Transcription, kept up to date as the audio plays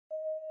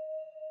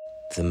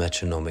The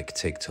metronomic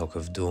tick-tock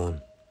of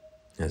dawn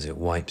as it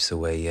wipes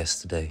away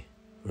yesterday,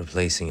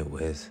 replacing it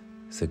with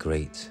the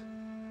great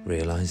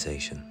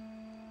realization.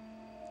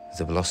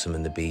 The blossom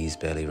and the bees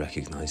barely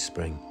recognize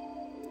spring.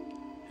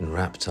 And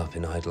wrapped up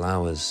in idle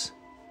hours,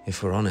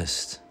 if we're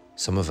honest,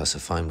 some of us are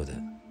fine with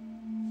it.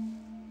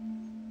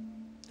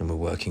 And we're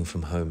working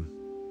from home,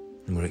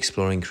 and we're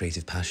exploring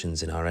creative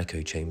passions in our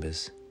echo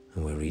chambers,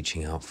 and we're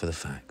reaching out for the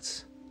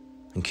facts.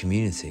 And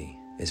community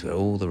is where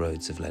all the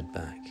roads have led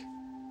back.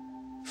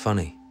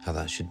 Funny how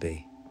that should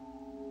be.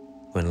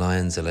 When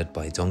lions are led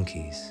by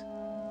donkeys,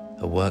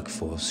 a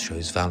workforce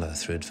shows valor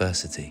through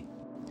adversity.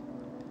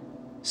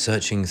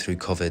 Searching through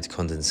COVID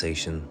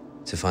condensation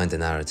to find a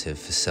narrative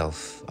for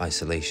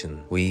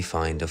self-isolation, we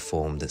find a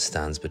form that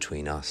stands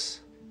between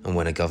us. And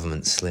when a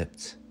government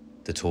slipped,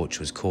 the torch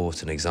was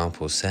caught, an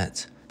example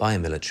set by a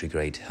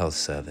military-grade health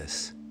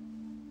service.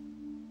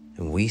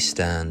 And we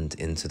stand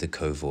into the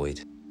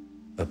co-void,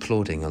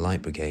 applauding a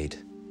light brigade.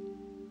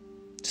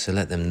 So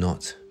let them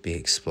not be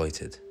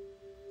exploited,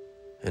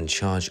 and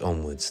charge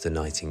onwards the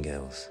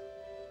nightingales.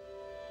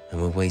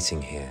 And we're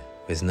waiting here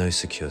with no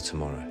secure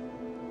tomorrow,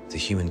 the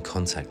human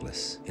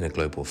contactless in a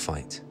global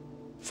fight,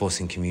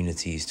 forcing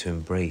communities to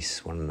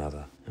embrace one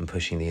another and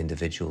pushing the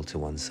individual to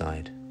one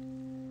side.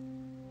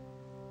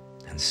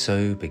 And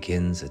so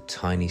begins a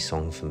tiny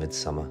song for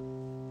midsummer.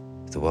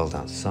 The world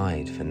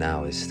outside for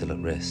now is still at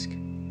risk.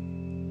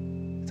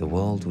 The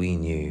world we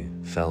knew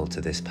fell to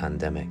this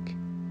pandemic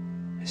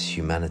as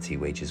humanity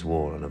wages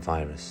war on a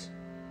virus.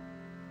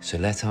 So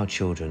let our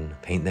children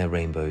paint their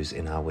rainbows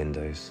in our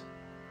windows.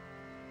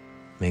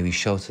 May we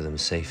shelter them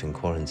safe in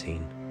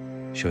quarantine,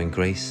 showing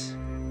grace,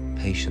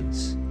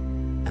 patience,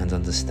 and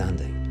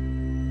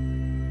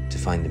understanding to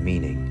find the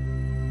meaning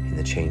in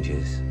the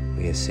changes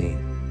we have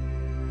seen.